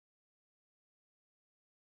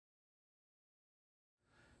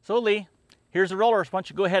So Lee, here's the rollers. Why don't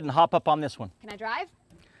you go ahead and hop up on this one? Can I drive?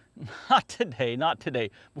 Not today, not today.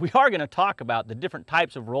 We are going to talk about the different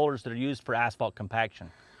types of rollers that are used for asphalt compaction.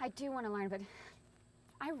 I do want to learn, but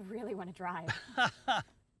I really want to drive.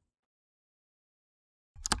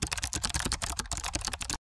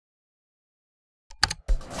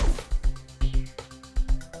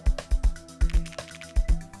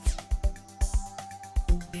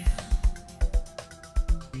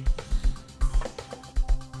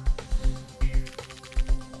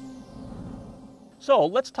 So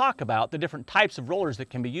let's talk about the different types of rollers that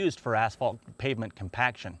can be used for asphalt pavement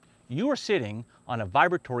compaction. You are sitting on a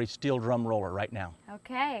vibratory steel drum roller right now.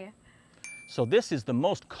 Okay. So this is the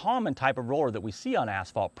most common type of roller that we see on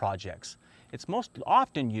asphalt projects. It's most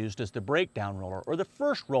often used as the breakdown roller or the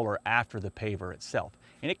first roller after the paver itself.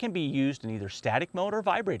 And it can be used in either static mode or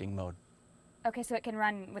vibrating mode. Okay, so it can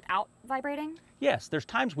run without vibrating? Yes, there's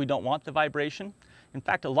times we don't want the vibration. In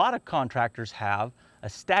fact, a lot of contractors have a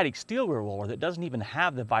static steel wheel roller that doesn't even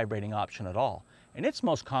have the vibrating option at all. And it's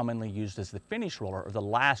most commonly used as the finish roller or the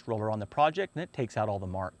last roller on the project, and it takes out all the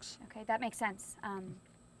marks. Okay, that makes sense.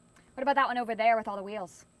 What about that one over there with all the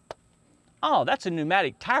wheels? Oh, that's a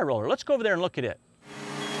pneumatic tire roller. Let's go over there and look at it.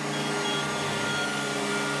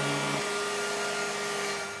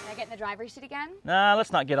 Can I get in the driver's seat again? Nah,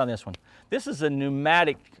 let's not get on this one. This is a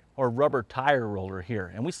pneumatic or rubber tire roller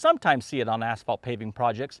here, and we sometimes see it on asphalt paving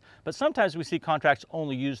projects, but sometimes we see contracts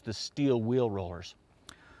only use the steel wheel rollers.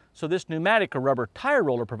 So this pneumatic or rubber tire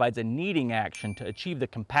roller provides a kneading action to achieve the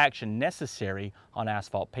compaction necessary on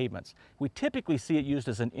asphalt pavements. We typically see it used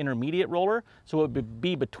as an intermediate roller, so it would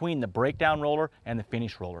be between the breakdown roller and the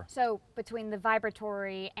finish roller. So between the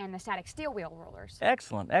vibratory and the static steel wheel rollers.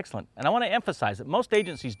 Excellent, excellent. And I want to emphasize that most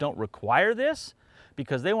agencies don't require this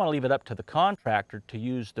because they want to leave it up to the contractor to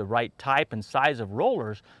use the right type and size of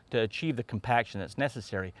rollers to achieve the compaction that's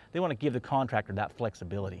necessary. They want to give the contractor that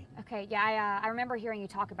flexibility. Okay, yeah, I remember hearing you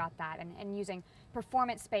talk about that and using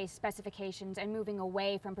performance-based specifications and moving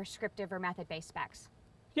away from prescriptive or method-based specs.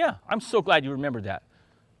 Yeah, I'm so glad you remembered that.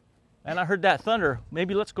 And I heard that thunder.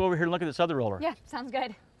 Maybe let's go over here and look at this other roller. Yeah, sounds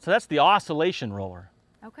good. So that's the oscillation roller.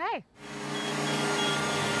 Okay.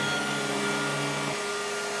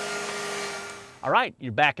 All right,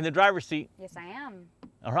 you're back in the driver's seat. Yes, I am.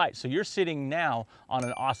 All right, so you're sitting now on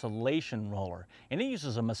an oscillation roller, and it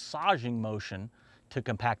uses a massaging motion to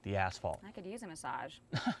compact the asphalt. I could use a massage.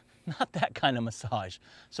 Not that kind of massage.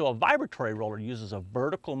 So a vibratory roller uses a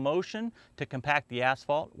vertical motion to compact the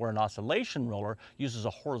asphalt, where an oscillation roller uses a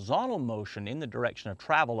horizontal motion in the direction of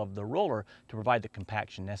travel of the roller to provide the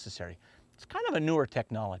compaction necessary. It's kind of a newer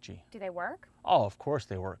technology. Do they work? Oh, of course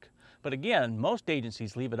they work. But again, most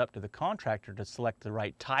agencies leave it up to the contractor to select the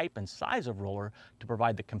right type and size of roller to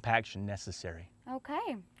provide the compaction necessary.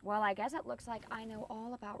 Okay, well, I guess it looks like I know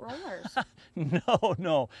all about rollers.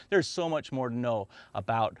 No, there's so much more to know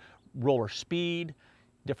about roller speed,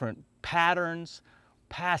 different patterns,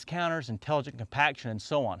 pass counters, intelligent compaction, and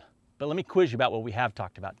so on. But let me quiz you about what we have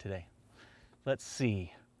talked about today. Let's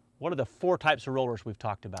see. What are the 4 types of rollers we've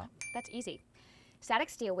talked about? That's easy. Static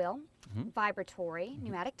steel wheel, vibratory,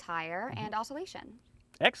 pneumatic tire, and oscillation.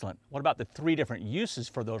 Excellent. What about the 3 different uses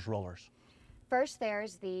for those rollers? First,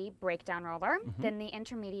 there's the breakdown roller, then the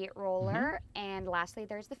intermediate roller, and lastly,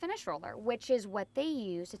 there's the finish roller, which is what they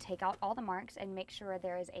use to take out all the marks and make sure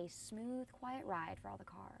there is a smooth, quiet ride for all the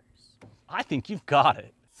cars. I think you've got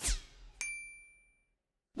it.